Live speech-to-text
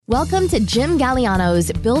Welcome to Jim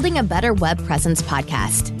Galliano's Building a Better Web Presence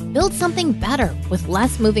podcast. Build something better with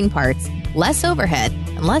less moving parts, less overhead,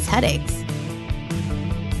 and less headaches.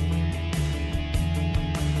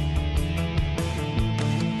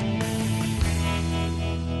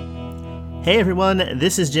 Hey everyone,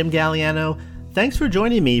 this is Jim Galliano. Thanks for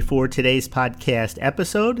joining me for today's podcast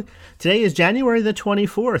episode. Today is January the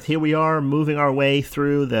 24th. Here we are moving our way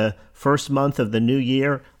through the first month of the new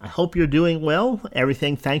year. I hope you're doing well.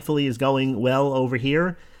 Everything thankfully is going well over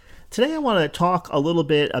here. Today I want to talk a little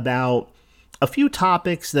bit about a few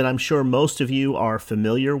topics that I'm sure most of you are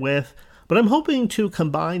familiar with, but I'm hoping to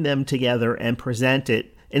combine them together and present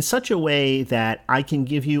it in such a way that I can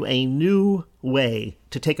give you a new way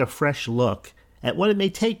to take a fresh look at what it may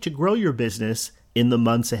take to grow your business in the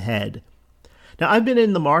months ahead. Now, I've been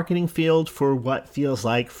in the marketing field for what feels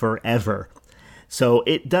like forever. So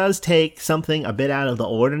it does take something a bit out of the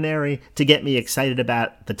ordinary to get me excited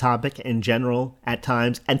about the topic in general at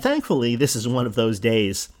times. And thankfully, this is one of those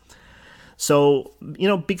days. So,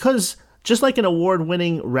 because just like an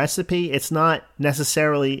award-winning recipe, it's not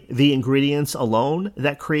necessarily the ingredients alone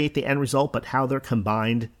that create the end result, but how they're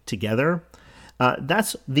combined together.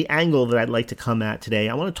 That's the angle that I'd like to come at today.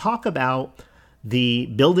 I want to talk about the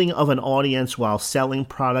building of an audience while selling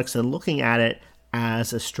products and looking at it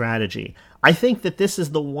as a strategy. I think that this is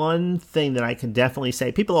the one thing that I can definitely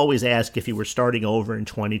say. People always ask, if you were starting over in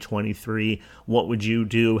 2023, what would you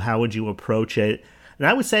do? How would you approach it? And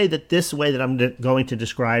I would say that this way that I'm going to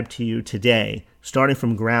describe to you today, starting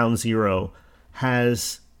from ground zero,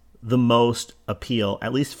 has the most appeal,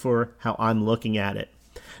 at least for how I'm looking at it.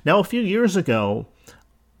 Now, a few years ago,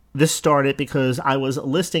 this started because I was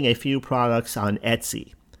listing a few products on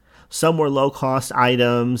Etsy. Some were low-cost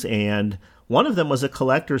items, and one of them was a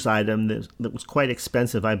collector's item that was quite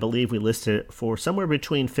expensive. I believe we listed it for somewhere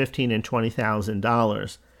between $15,000 and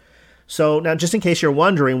 $20,000. So now, just in case you're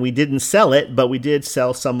wondering, we didn't sell it, but we did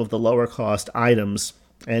sell some of the lower-cost items.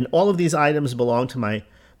 And all of these items belonged to my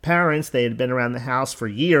parents. They had been around the house for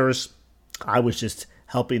years. I was just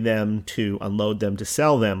helping them to unload them to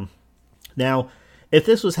sell them. Now, if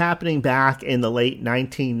this was happening back in the late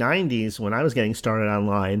 1990s when I was getting started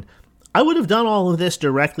online, I would have done all of this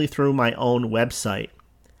directly through my own website,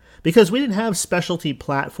 because we didn't have specialty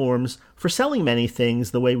platforms for selling many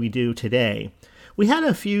things the way we do today. We had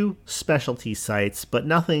a few specialty sites, but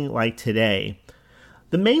nothing like today.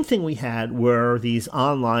 The main thing we had were these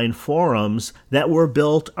online forums that were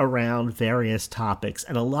built around various topics,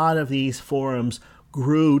 and a lot of these forums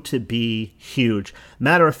grew to be huge.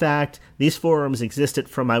 Matter of fact, these forums existed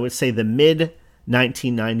from, I would say, the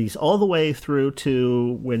mid-1990s all the way through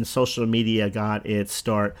to when social media got its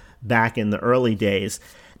start back in the early days.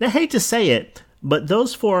 And I hate to say it, but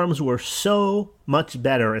those forums were so much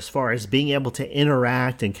better as far as being able to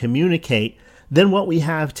interact and communicate than what we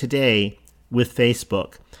have today with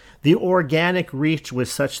Facebook. The organic reach was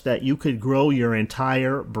such that you could grow your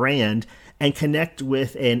entire brand and connect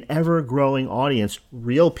with an ever-growing audience,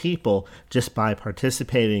 real people, just by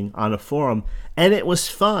participating on a forum. And it was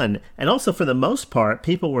fun. And also, for the most part,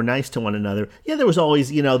 people were nice to one another. Yeah, there was always,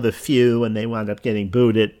 the few, and they wound up getting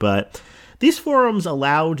booted. But these forums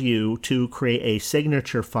allowed you to create a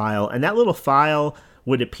signature file. And that little file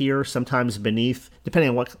would appear sometimes beneath,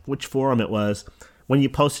 depending on which forum it was. When you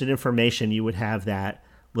posted information, you would have that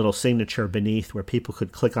little signature beneath where people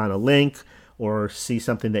could click on a link or see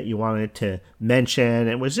something that you wanted to mention.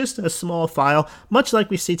 It was just a small file, much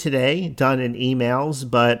like we see today, done in emails.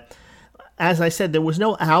 But as I said, there was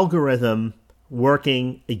no algorithm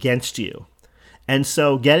working against you. And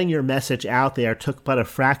so getting your message out there took but a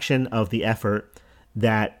fraction of the effort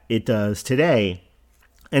that it does today.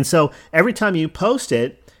 And so every time you post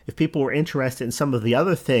it, if people were interested in some of the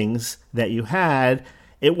other things that you had,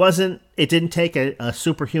 it didn't take a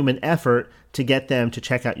superhuman effort to get them to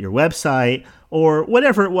check out your website or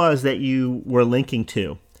whatever it was that you were linking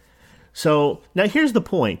to. So now here's the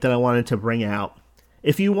point that I wanted to bring out.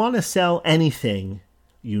 If you want to sell anything,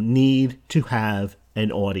 you need to have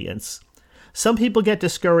an audience. Some people get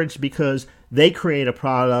discouraged because they create a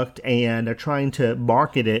product and are trying to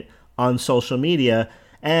market it on social media,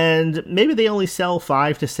 and maybe they only sell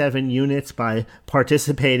 5 to 7 units by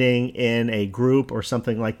participating in a group or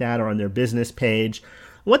something like that, or on their business page.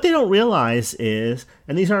 What they don't realize is,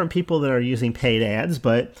 and these aren't people that are using paid ads,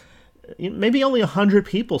 but maybe only 100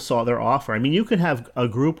 people saw their offer. I mean, you could have a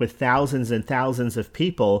group with thousands and thousands of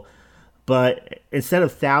people, but instead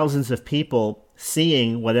of thousands of people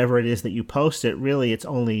seeing whatever it is that you posted, really it's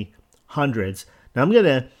only hundreds. Now, I'm going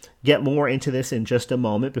to get more into this in just a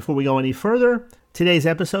moment. Before we go any further, Today's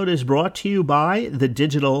episode is brought to you by the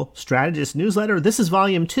Digital Strategist newsletter. This is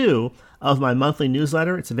volume 2 of my monthly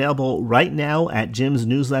newsletter. It's available right now at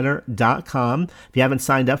jimsnewsletter.com. If you haven't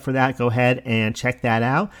signed up for that, go ahead and check that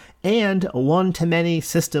out. And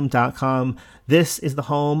one-to-many-system.com. This is the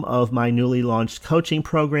home of my newly launched coaching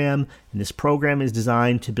program. And this program is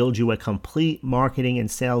designed to build you a complete marketing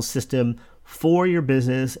and sales system for your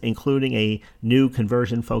business, including a new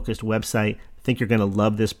conversion-focused website. I think you're going to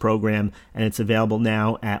love this program, and it's available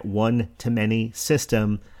now at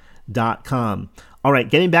one-to-many-system.com. All right,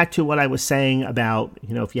 getting back to what I was saying about,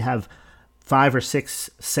 if you have 5 or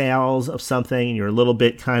 6 sales of something and you're a little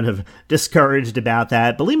bit kind of discouraged about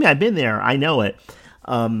that, believe me, I've been there. I know it.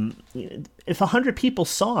 If 100 people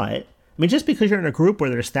saw it, just because you're in a group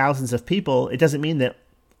where there's thousands of people, it doesn't mean that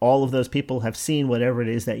all of those people have seen whatever it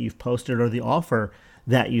is that you've posted or the offer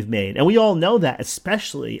that you've made. And we all know that,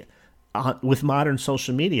 especially with modern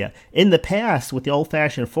social media. In the past, with the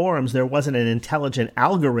old-fashioned forums, there wasn't an intelligent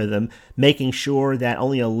algorithm making sure that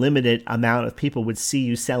only a limited amount of people would see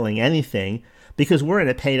you selling anything, because we're in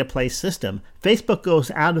a pay-to-play system. Facebook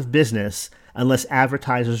goes out of business unless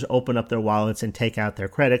advertisers open up their wallets and take out their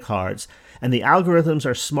credit cards. And the algorithms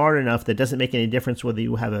are smart enough that it doesn't make any difference whether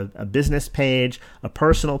you have a business page, a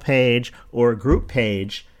personal page, or a group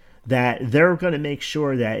page, that they're going to make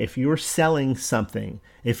sure that if you're selling something,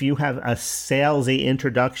 if you have a salesy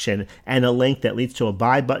introduction and a link that leads to a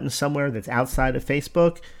buy button somewhere that's outside of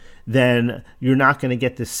Facebook, then you're not going to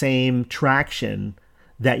get the same traction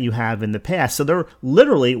that you have in the past. So they're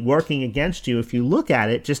literally working against you if you look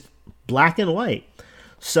at it just black and white.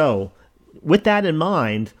 So with that in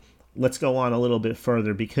mind, let's go on a little bit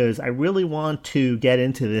further, because I really want to get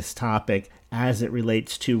into this topic as it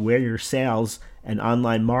relates to where your sales and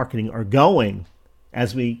online marketing are going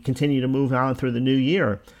as we continue to move on through the new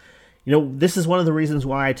year. This is one of the reasons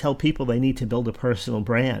why I tell people they need to build a personal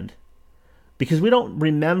brand, because we don't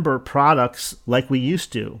remember products like we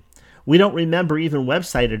used to. We don't remember even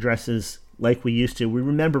website addresses like we used to. We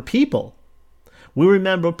remember people. We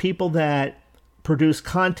remember people that produce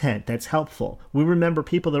content that's helpful. We remember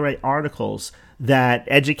people that write articles that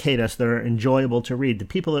educate us, that are enjoyable to read. The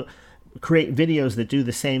people that create videos that do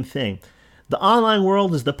the same thing. The online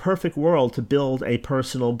world is the perfect world to build a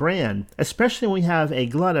personal brand, especially when we have a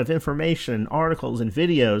glut of information, articles, and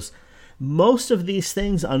videos. Most of these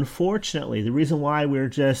things, unfortunately, the reason why we're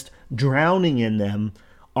just drowning in them,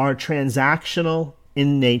 are transactional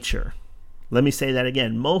in nature. Let me say that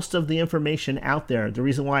again. Most of the information out there, the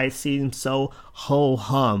reason why it seems so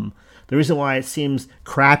ho-hum, the reason why it seems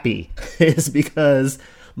crappy is because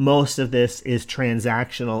most of this is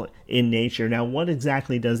transactional in nature. Now, what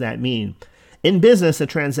exactly does that mean? In business, a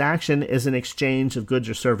transaction is an exchange of goods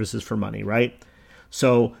or services for money, right?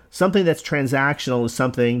 So something that's transactional is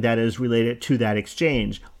something that is related to that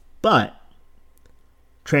exchange. But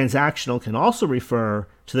transactional can also refer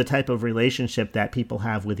to the type of relationship that people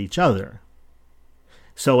have with each other.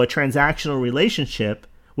 So a transactional relationship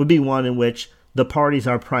would be one in which the parties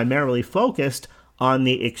are primarily focused on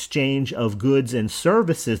the exchange of goods and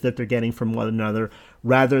services that they're getting from one another,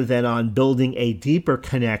 rather than on building a deeper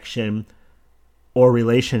connection or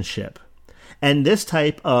relationship. And this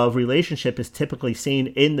type of relationship is typically seen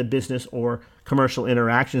in the business or commercial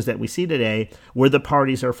interactions that we see today, where the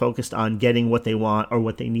parties are focused on getting what they want or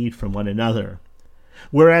what they need from one another.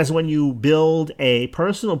 Whereas when you build a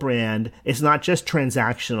personal brand, it's not just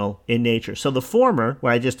transactional in nature. So the former,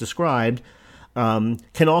 what I just described,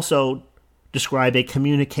 can also describe a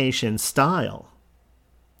communication style.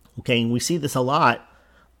 Okay, and we see this a lot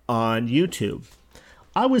on YouTube.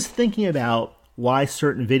 I was thinking about why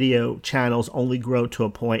certain video channels only grow to a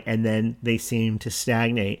point and then they seem to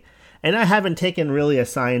stagnate. And I haven't taken really a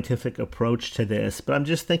scientific approach to this, but I'm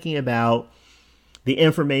just thinking about the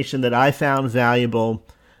information that I found valuable,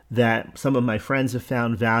 that some of my friends have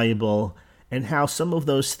found valuable, and how some of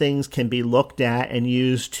those things can be looked at and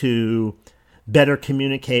used to better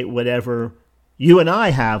communicate whatever you and I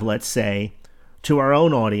have, let's say, to our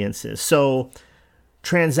own audiences. So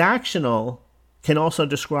transactional can also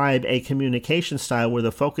describe a communication style where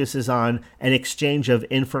the focus is on an exchange of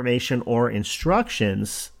information or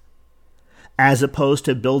instructions, as opposed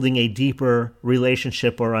to building a deeper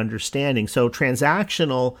relationship or understanding. So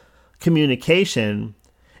transactional communication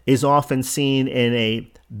is often seen in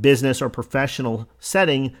a business or professional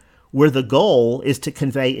setting where the goal is to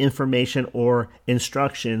convey information or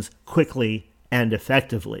instructions quickly and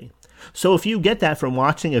effectively. So if you get that from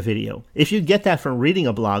watching a video, if you get that from reading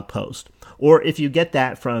a blog post, or if you get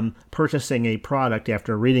that from purchasing a product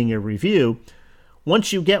after reading a review,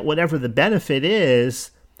 once you get whatever the benefit is,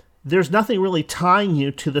 there's nothing really tying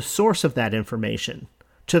you to the source of that information,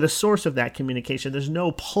 to the source of that communication. There's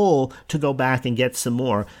no pull to go back and get some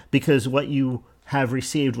more because what you have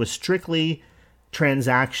received was strictly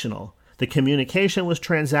transactional. The communication was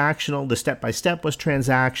transactional, the step-by-step was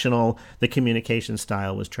transactional, the communication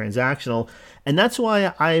style was transactional. And that's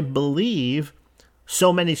why I believe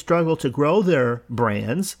so many struggle to grow their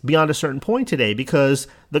brands beyond a certain point today, because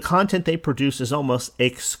the content they produce is almost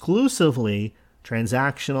exclusively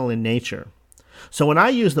transactional in nature. So when I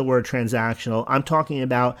use the word transactional, I'm talking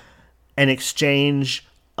about an exchange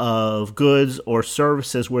of goods or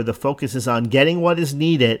services where the focus is on getting what is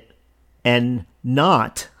needed and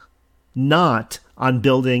not on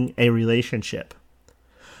building a relationship.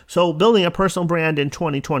 So building a personal brand in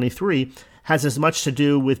 2023 has as much to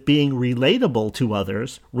do with being relatable to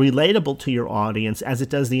others, relatable to your audience, as it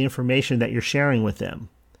does the information that you're sharing with them.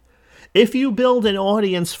 If you build an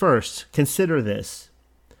audience first, consider this.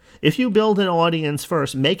 If you build an audience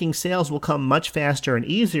first, making sales will come much faster and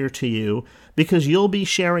easier to you because you'll be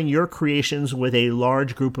sharing your creations with a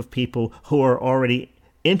large group of people who are already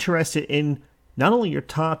interested in not only your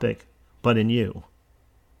topic, but in you.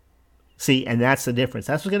 See, and that's the difference.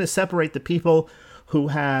 That's what's going to separate the people who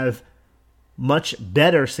have much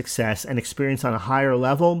better success and experience on a higher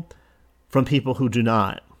level from people who do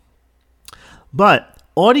not. But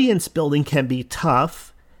audience building can be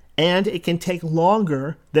tough, and it can take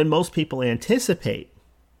longer than most people anticipate.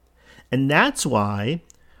 And that's why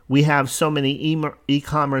we have so many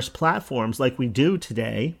e-commerce platforms like we do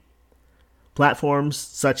today. Platforms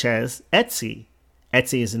such as Etsy.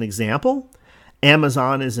 Etsy is an example.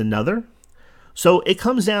 Amazon is another. So it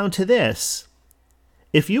comes down to this.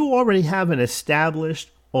 If you already have an established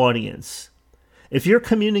audience, if you're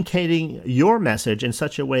communicating your message in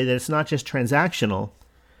such a way that it's not just transactional,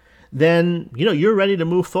 then you're ready to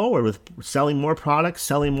move forward with selling more products,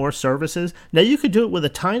 selling more services. Now you could do it with a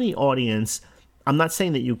tiny audience. I'm not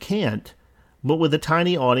saying that you can't, but with a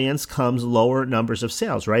tiny audience comes lower numbers of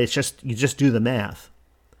sales, right? It's just you just do the math.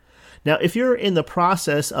 Now, if you're in the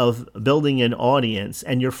process of building an audience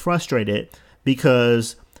and you're frustrated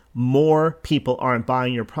because more people aren't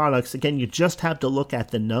buying your products, again, you just have to look at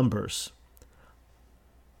the numbers.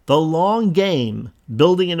 The long game,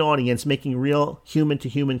 building an audience, making real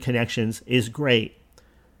human-to-human connections is great.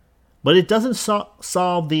 But it doesn't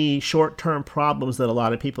solve the short-term problems that a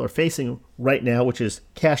lot of people are facing right now, which is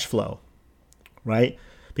cash flow, right?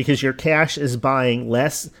 Because your cash is buying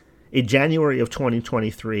less in January of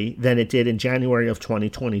 2023 than it did in January of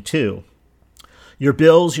 2022. Your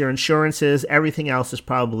bills, your insurances, everything else is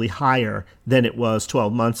probably higher than it was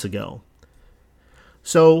 12 months ago.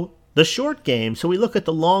 So the short game, so we look at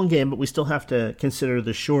the long game, but we still have to consider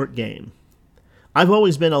the short game. I've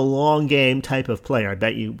always been a long game type of player. I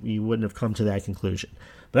bet you wouldn't have come to that conclusion.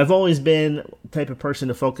 But I've always been the type of person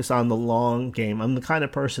to focus on the long game. I'm the kind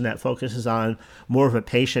of person that focuses on more of a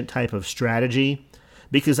patient type of strategy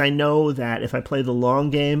because I know that if I play the long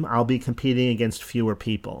game, I'll be competing against fewer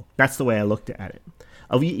people. That's the way I looked at it.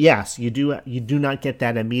 Yes, you do not get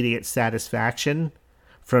that immediate satisfaction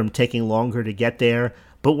from taking longer to get there.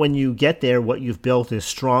 But when you get there, what you've built is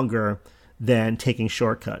stronger than taking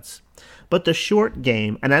shortcuts. But the short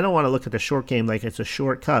game, and I don't want to look at the short game like it's a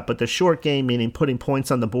shortcut, but the short game, meaning putting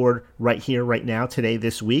points on the board right here, right now, today,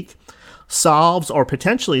 this week, solves or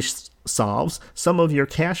potentially solves some of your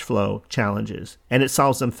cash flow challenges, and it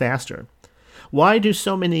solves them faster. Why do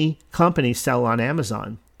so many companies sell on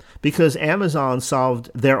Amazon? Because Amazon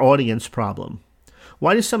solved their audience problem.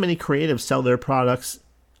 Why do so many creatives sell their products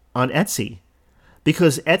on Etsy?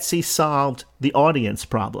 Because Etsy solved the audience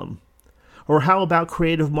problem. Or how about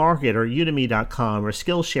Creative Market or Udemy.com or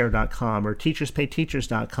Skillshare.com or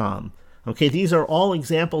TeachersPayTeachers.com? Okay, these are all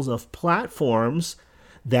examples of platforms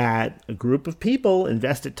that a group of people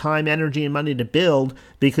invested time, energy, and money to build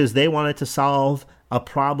because they wanted to solve a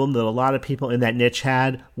problem that a lot of people in that niche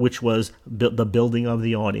had, which was the building of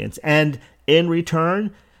the audience. And in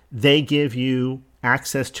return, they give you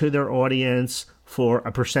access to their audience for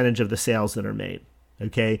a percentage of the sales that are made.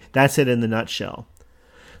 Okay, that's it in the nutshell.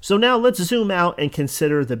 So now let's zoom out and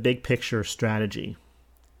consider the big picture strategy.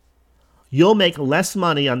 You'll make less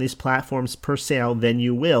money on these platforms per sale than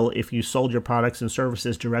you will if you sold your products and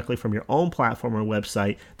services directly from your own platform or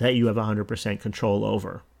website that you have 100% control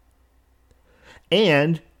over.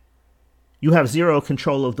 And you have zero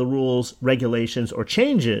control of the rules, regulations, or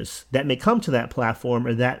changes that may come to that platform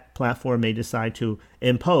or that platform may decide to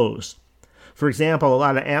impose. For example, a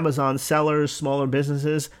lot of Amazon sellers, smaller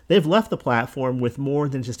businesses, they've left the platform with more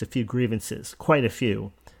than just a few grievances, quite a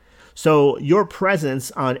few. So your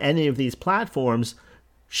presence on any of these platforms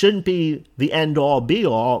shouldn't be the end-all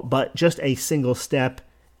be-all, but just a single step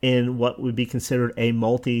in what would be considered a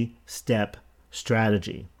multi-step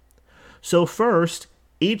strategy. So first,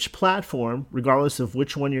 each platform, regardless of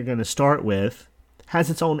which one you're going to start with, has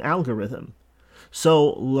its own algorithm.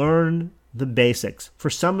 So learn the basics. For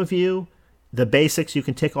some of you, the basics, you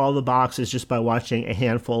can tick all the boxes just by watching a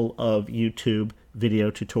handful of YouTube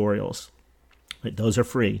video tutorials. Those are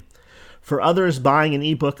free. For others, buying an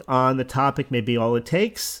ebook on the topic may be all it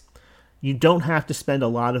takes. You don't have to spend a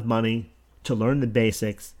lot of money to learn the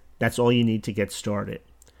basics. That's all you need to get started.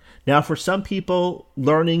 Now, for some people,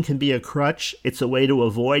 learning can be a crutch. It's a way to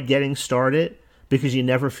avoid getting started because you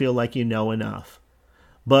never feel like you know enough.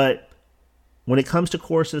 But when it comes to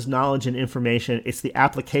courses, knowledge, and information, it's the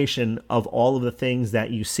application of all of the things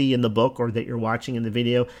that you see in the book or that you're watching in the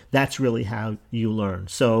video. That's really how you learn.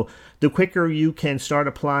 So the quicker you can start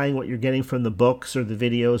applying what you're getting from the books or the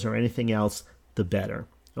videos or anything else, the better.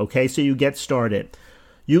 Okay, so you get started.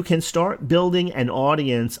 You can start building an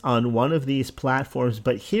audience on one of these platforms,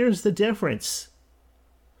 but here's the difference.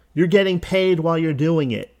 You're getting paid while you're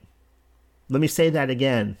doing it. Let me say that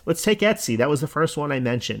again. Let's take Etsy. That was the first one I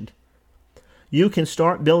mentioned. You can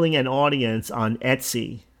start building an audience on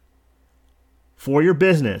Etsy for your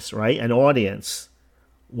business, right? An audience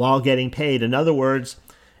while getting paid. In other words,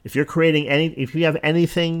 if you have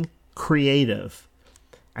anything creative,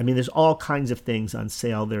 I mean, there's all kinds of things on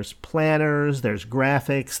sale. There's planners, there's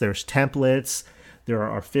graphics, there's templates, there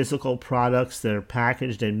are physical products that are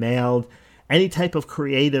packaged and mailed. Any type of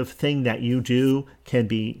creative thing that you do can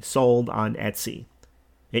be sold on Etsy.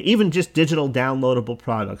 Even just digital downloadable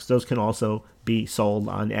products, those can also be sold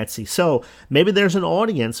on Etsy. So maybe there's an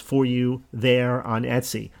audience for you there on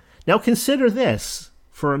Etsy. Now consider this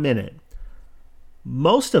for a minute.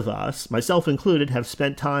 Most of us, myself included, have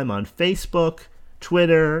spent time on Facebook,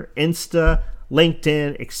 Twitter, Insta,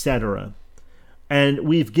 LinkedIn, etc. And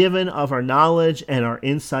we've given of our knowledge and our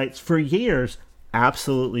insights for years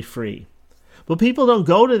absolutely free. But people don't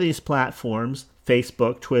go to these platforms,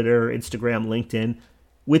 Facebook, Twitter, Instagram, LinkedIn,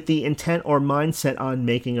 with the intent or mindset on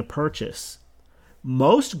making a purchase.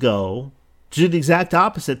 Most go to do the exact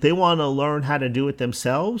opposite. They want to learn how to do it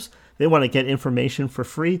themselves. They want to get information for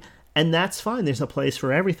free, and that's fine. There's a place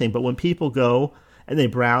for everything. But when people go and they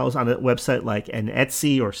browse on a website like an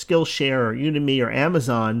Etsy or Skillshare or Udemy or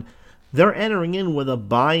Amazon, they're entering in with a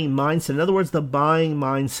buying mindset. In other words, the buying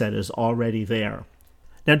mindset is already there.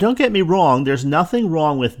 Now, don't get me wrong. There's nothing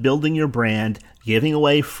wrong with building your brand, giving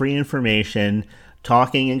away free information,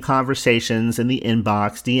 talking in conversations in the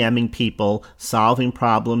inbox, DMing people, solving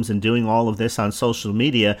problems, and doing all of this on social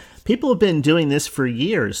media. People have been doing this for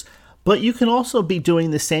years. But you can also be doing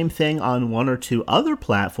the same thing on one or two other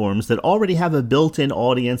platforms that already have a built-in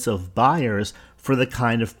audience of buyers for the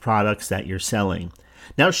kind of products that you're selling.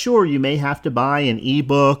 Now, sure, you may have to buy an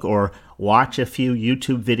ebook or watch a few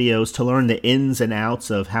YouTube videos to learn the ins and outs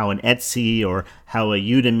of how an Etsy or how a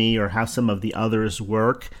Udemy or how some of the others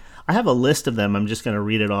work. I have a list of them. I'm just going to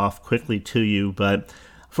read it off quickly to you. But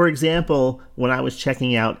for example, when I was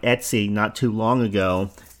checking out Etsy not too long ago,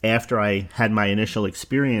 after I had my initial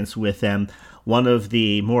experience with them, one of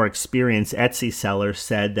the more experienced Etsy sellers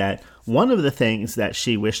said that one of the things that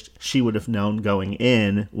she wished she would have known going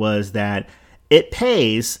in was that it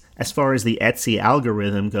pays, as far as the Etsy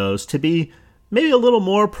algorithm goes, to be maybe a little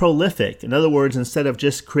more prolific. In other words, instead of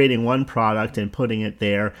just creating one product and putting it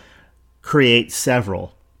there, create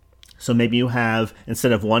several. So maybe you have,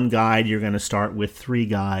 instead of one guide, you're going to start with 3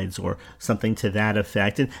 guides or something to that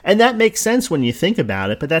effect. And that makes sense when you think about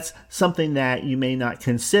it, but that's something that you may not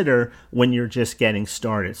consider when you're just getting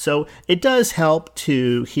started. So it does help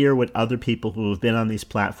to hear what other people who have been on these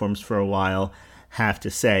platforms for a while have to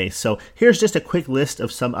say. So here's just a quick list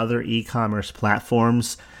of some other e-commerce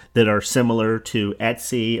platforms that are similar to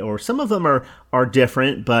Etsy, or some of them are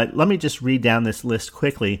different, but let me just read down this list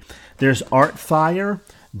quickly. There's Artfire,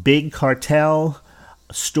 Big Cartel,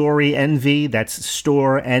 Story Envy, that's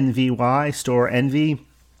Store NVY, Store Envy,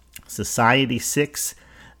 Society 6,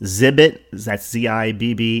 Zibbet, that's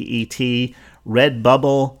Zibbet,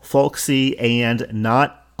 Redbubble, Folksy, and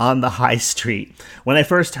Not on the High Street. When I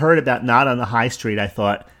first heard about Not on the High Street, I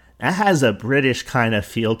thought, that has a British kind of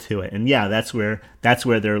feel to it. And yeah, that's where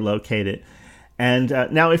they're located. And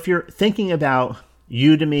now if you're thinking about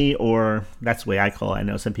Udemy, or that's the way I call it, I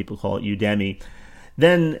know some people call it Udemy,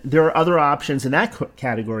 then there are other options in that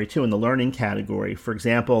category too, in the learning category. For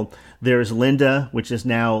example, there's Lynda, which is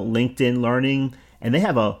now LinkedIn Learning, and they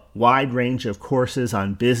have a wide range of courses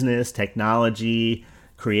on business, technology,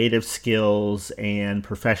 creative skills and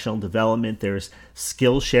professional development. There's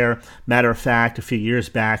Skillshare. Matter of fact, a few years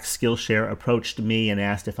back, Skillshare approached me and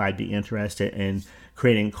asked if I'd be interested in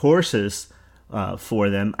creating courses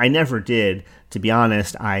for them. I never did. To be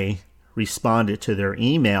honest, I responded to their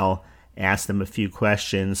email, asked them a few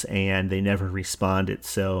questions, and they never responded.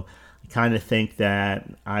 So I kind of think that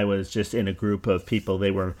I was just in a group of people.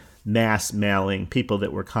 They were mass mailing people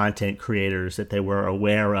that were content creators that they were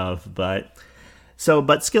aware of. But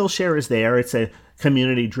Skillshare is there. It's a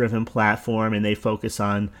community-driven platform, and they focus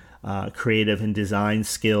on creative and design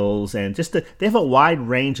skills, and they have a wide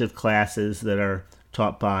range of classes that are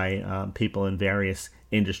taught by people in various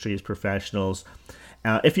industries, professionals.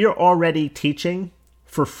 If you're already teaching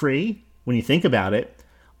for free, when you think about it,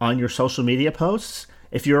 on your social media posts,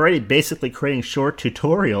 if you're already basically creating short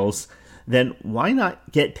tutorials, then why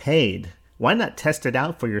not get paid? Why not test it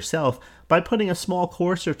out for yourself by putting a small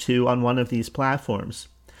course or two on one of these platforms?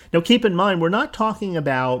 Now, keep in mind, we're not talking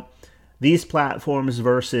about these platforms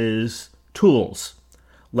versus tools,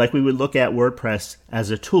 like we would look at WordPress as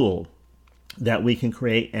a tool that we can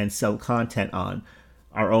create and sell content on,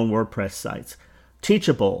 our own WordPress sites.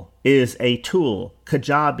 Teachable is a tool.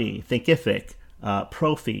 Kajabi, Thinkific,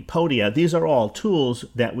 Profi, Podia, these are all tools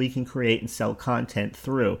that we can create and sell content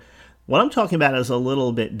through. What I'm talking about is a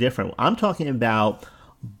little bit different. I'm talking about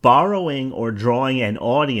borrowing or drawing an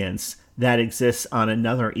audience that exists on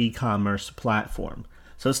another e-commerce platform.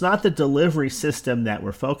 So it's not the delivery system that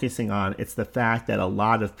we're focusing on. It's the fact that a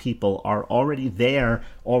lot of people are already there,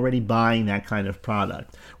 already buying that kind of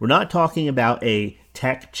product. We're not talking about a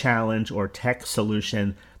tech challenge or tech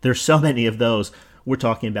solution. There's so many of those. We're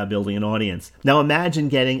talking about building an audience. Now imagine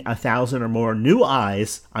getting 1,000 or more new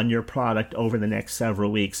eyes on your product over the next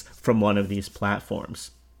several weeks from one of these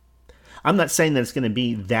platforms. I'm not saying that it's going to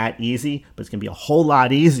be that easy, but it's going to be a whole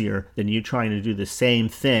lot easier than you trying to do the same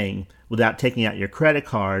thing without taking out your credit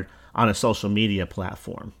card on a social media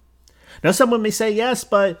platform. Now someone may say, yes,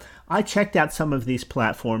 but I checked out some of these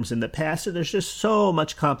platforms in the past, and there's just so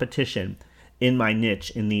much competition in my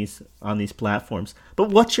niche on these platforms. But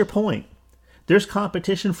what's your point? There's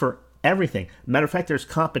competition for everything. Matter of fact, there's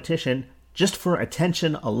competition just for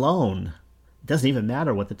attention alone. It doesn't even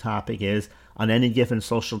matter what the topic is on any given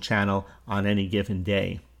social channel on any given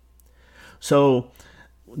day. So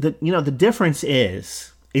the difference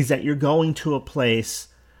is that you're going to a place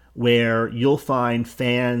where you'll find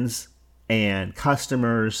fans and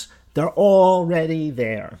customers. They're already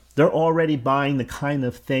there. They're already buying the kind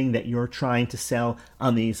of thing that you're trying to sell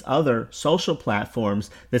on these other social platforms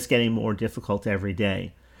that's getting more difficult every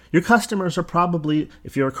day. Your customers are probably,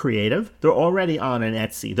 if you're creative, they're already on an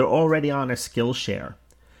Etsy. They're already on a Skillshare.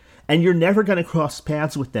 And you're never going to cross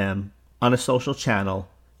paths with them on a social channel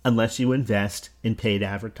unless you invest in paid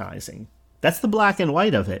advertising. That's the black and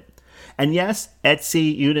white of it. And yes,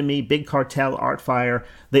 Etsy, Udemy, Big Cartel, Artfire,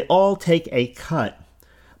 they all take a cut.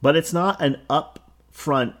 But it's not an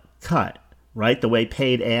upfront cut, right? The way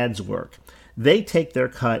paid ads work. They take their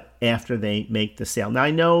cut after they make the sale. Now,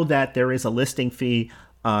 I know that there is a listing fee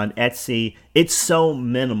on Etsy. It's so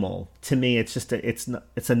minimal. To me, it's just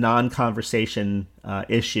it's a non-conversation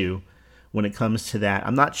issue when it comes to that.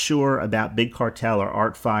 I'm not sure about Big Cartel or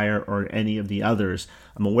Artfire or any of the others.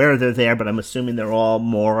 I'm aware they're there, but I'm assuming they're all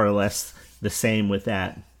more or less the same with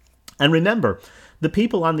that. And remember, the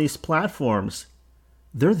people on these platforms,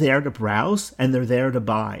 they're there to browse and they're there to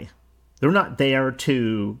buy. They're not there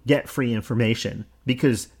to get free information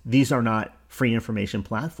because these are not free information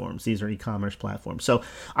platforms. These are e-commerce platforms. So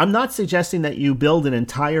I'm not suggesting that you build an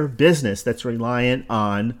entire business that's reliant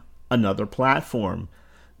on another platform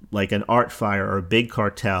like an Artfire or a Big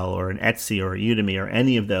Cartel or an Etsy or a Udemy or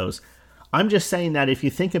any of those. I'm just saying that if you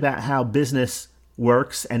think about how business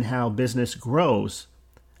works and how business grows,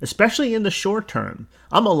 especially in the short term,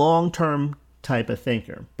 I'm a long-term type of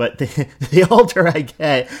thinker. But the older I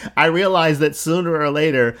get, I realize that sooner or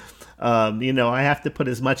later, I have to put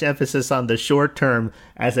as much emphasis on the short term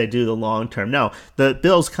as I do the long term. No, the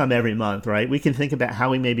bills come every month, right? We can think about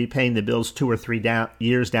how we may be paying the bills 2 or 3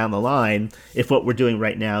 years down the line if what we're doing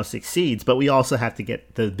right now succeeds. But we also have to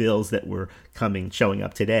get the bills that were showing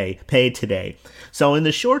up today, paid today. So in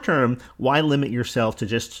the short term, why limit yourself to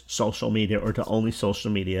just social media or to only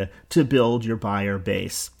social media to build your buyer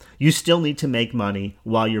base? You still need to make money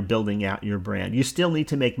while you're building out your brand. You still need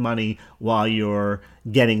to make money while you're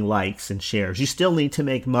getting likes and shares. You still need to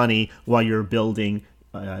make money while you're building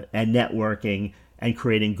and networking and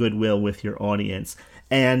creating goodwill with your audience.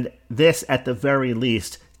 And this, at the very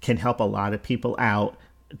least, can help a lot of people out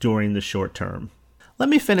during the short term. Let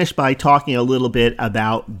me finish by talking a little bit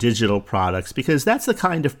about digital products, because that's the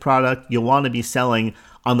kind of product you'll want to be selling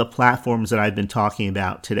on the platforms that I've been talking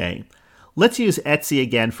about today. Let's use Etsy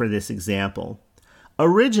again for this example.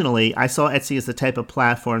 Originally, I saw Etsy as the type of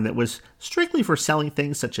platform that was strictly for selling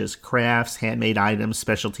things such as crafts, handmade items,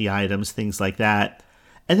 specialty items, things like that.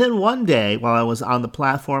 And then one day, while I was on the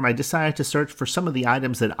platform, I decided to search for some of the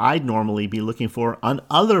items that I'd normally be looking for on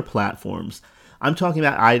other platforms. I'm talking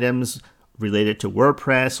about items related to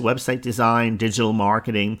WordPress, website design, digital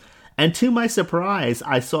marketing. And to my surprise,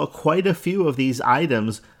 I saw quite a few of these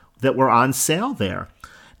items that were on sale there.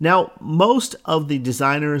 Now, most of the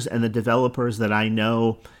designers and the developers that I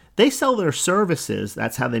know, they sell their services.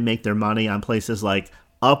 That's how they make their money on places like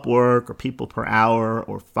Upwork or People Per Hour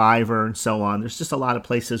or Fiverr and so on. There's just a lot of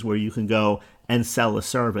places where you can go and sell a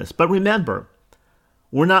service. But remember,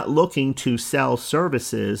 we're not looking to sell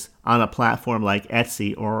services on a platform like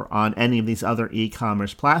Etsy or on any of these other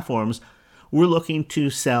e-commerce platforms. We're looking to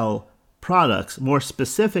sell products, more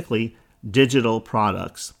specifically, digital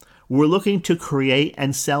products. We're looking to create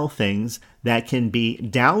and sell things that can be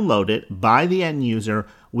downloaded by the end user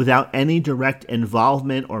without any direct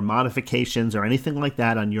involvement or modifications or anything like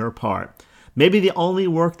that on your part. Maybe the only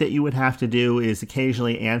work that you would have to do is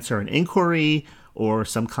occasionally answer an inquiry or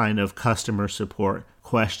some kind of customer support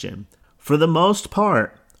question. For the most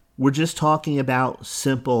part, we're just talking about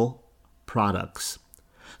simple products.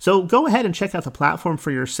 So go ahead and check out the platform for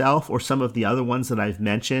yourself or some of the other ones that I've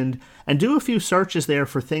mentioned and do a few searches there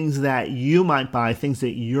for things that you might buy, things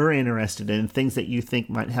that you're interested in, things that you think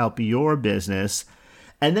might help your business.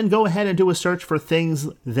 And then go ahead and do a search for things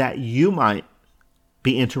that you might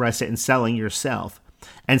be interested in selling yourself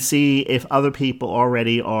and see if other people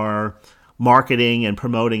already are marketing and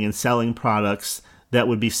promoting and selling products that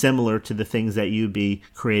would be similar to the things that you'd be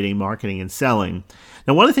creating, marketing, and selling.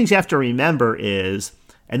 Now, one of the things you have to remember is,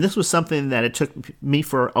 and this was something that it took me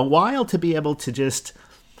for a while to be able to just,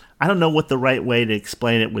 I don't know what the right way to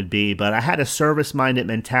explain it would be, but I had a service-minded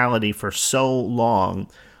mentality for so long,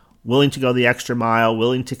 willing to go the extra mile,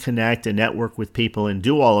 willing to connect and network with people and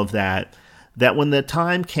do all of that, that when the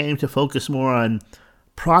time came to focus more on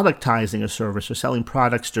productizing a service or selling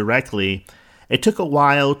products directly, it took a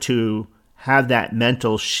while to have that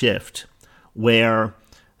mental shift where,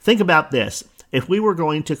 think about this. If we were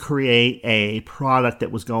going to create a product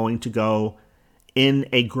that was going to go in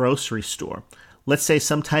a grocery store, let's say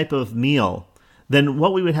some type of meal, then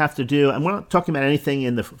what we would have to do, and we're not talking about anything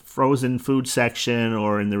in the frozen food section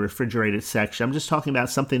or in the refrigerated section, I'm just talking about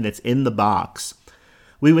something that's in the box.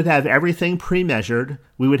 We would have everything pre-measured.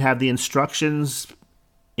 We would have the instructions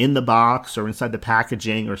in the box or inside the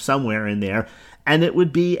packaging or somewhere in there, and it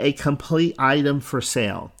would be a complete item for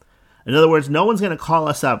sale. In other words, no one's going to call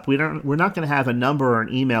us up. We're not going to have a number or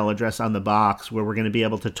an email address on the box where we're going to be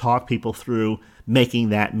able to talk people through making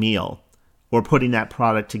that meal or putting that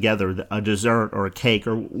product together, a dessert or a cake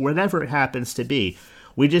or whatever it happens to be.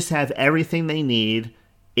 We just have everything they need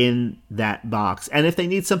in that box. And if they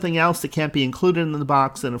need something else that can't be included in the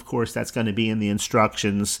box, then of course that's going to be in the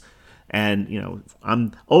instructions. And,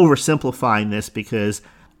 I'm oversimplifying this because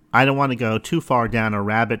I don't want to go too far down a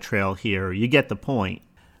rabbit trail here. You get the point.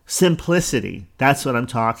 Simplicity, that's what I'm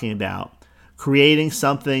talking about. Creating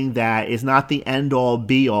something that is not the end-all,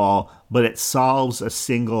 be-all, but it solves a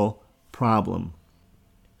single problem.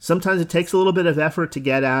 Sometimes it takes a little bit of effort to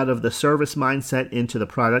get out of the service mindset into the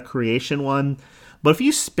product creation one. But if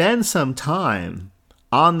you spend some time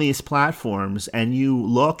on these platforms and you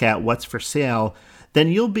look at what's for sale, then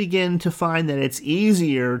you'll begin to find that it's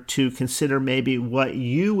easier to consider maybe what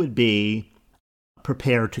you would be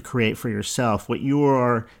prepared to create for yourself, what you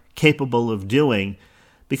are capable of doing.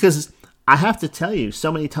 Because I have to tell you,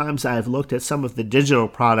 so many times I've looked at some of the digital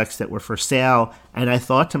products that were for sale, and I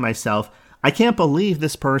thought to myself, I can't believe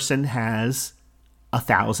this person has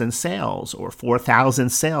 1,000 sales or 4,000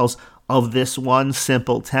 sales of this one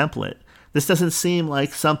simple template. This doesn't seem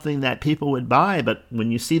like something that people would buy, but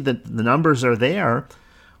when you see that the numbers are there,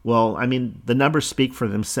 well, the numbers speak for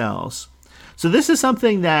themselves. So this is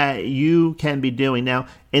something that you can be doing. Now,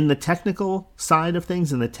 in the technical side of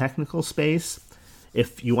things, in the technical space,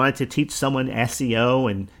 if you wanted to teach someone SEO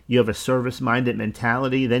and you have a service-minded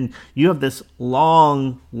mentality, then you have this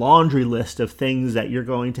long laundry list of things that you're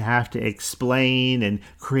going to have to explain and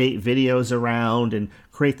create videos around and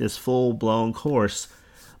create this full-blown course.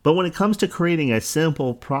 But when it comes to creating a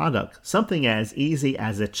simple product, something as easy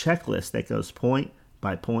as a checklist that goes point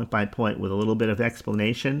by point by point with a little bit of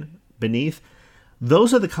explanation beneath,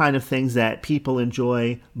 those are the kind of things that people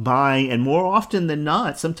enjoy buying, and more often than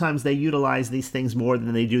not, sometimes they utilize these things more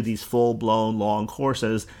than they do these full-blown long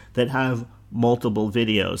courses that have multiple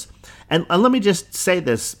videos. And let me just say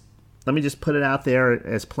this, let me just put it out there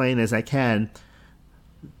as plain as I can.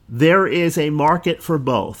 There is a market for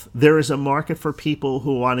both. There is a market for people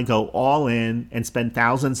who want to go all in and spend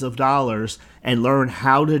thousands of dollars and learn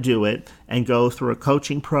how to do it and go through a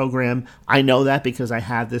coaching program. I know that because I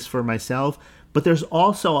have this for myself. But there's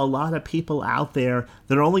also a lot of people out there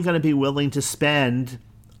that are only going to be willing to spend,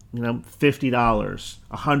 $50,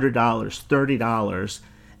 $100, $30.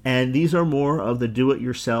 And these are more of the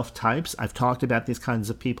do-it-yourself types. I've talked about these kinds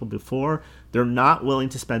of people before. They're not willing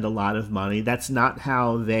to spend a lot of money. That's not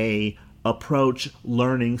how they approach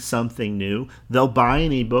learning something new. They'll buy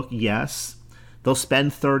an ebook, yes. They'll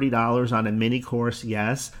spend $30 on a mini course,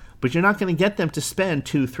 yes. But you're not going to get them to spend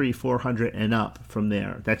 $200, $300, $400 and up from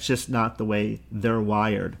there. That's just not the way they're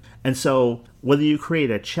wired. And so whether you create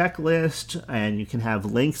a checklist and you can have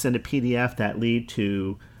links in a PDF that lead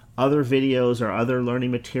to other videos or other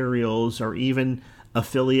learning materials or even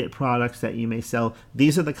affiliate products that you may sell,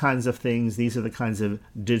 these are the kinds of things, these are the kinds of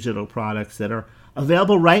digital products that are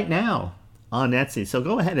available right now on Etsy. So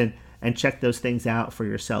go ahead and check those things out for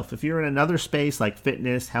yourself. If you're in another space like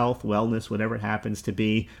fitness, health, wellness, whatever it happens to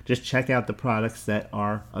be, just check out the products that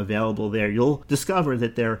are available there. You'll discover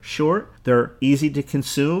that they're short, they're easy to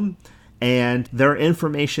consume, and they're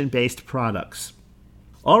information-based products.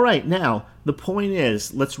 All right, now, the point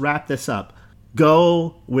is, let's wrap this up.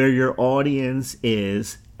 Go where your audience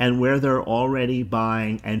is and where they're already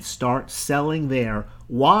buying and start selling there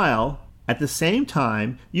while, at the same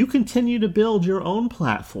time, you continue to build your own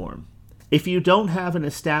platform. If you don't have an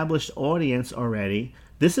established audience already,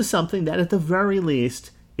 this is something that at the very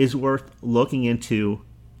least is worth looking into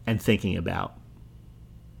and thinking about.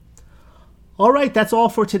 All right, that's all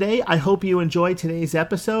for today. I hope you enjoyed today's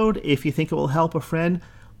episode. If you think it will help a friend,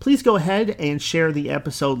 please go ahead and share the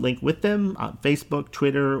episode link with them on Facebook,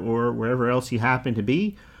 Twitter, or wherever else you happen to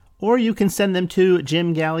be. Or you can send them to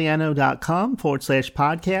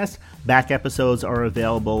jimgalliano.com/podcast. Back episodes are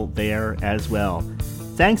available there as well.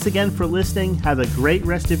 Thanks again for listening. Have a great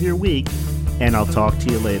rest of your week, and I'll talk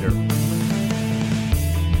to you later.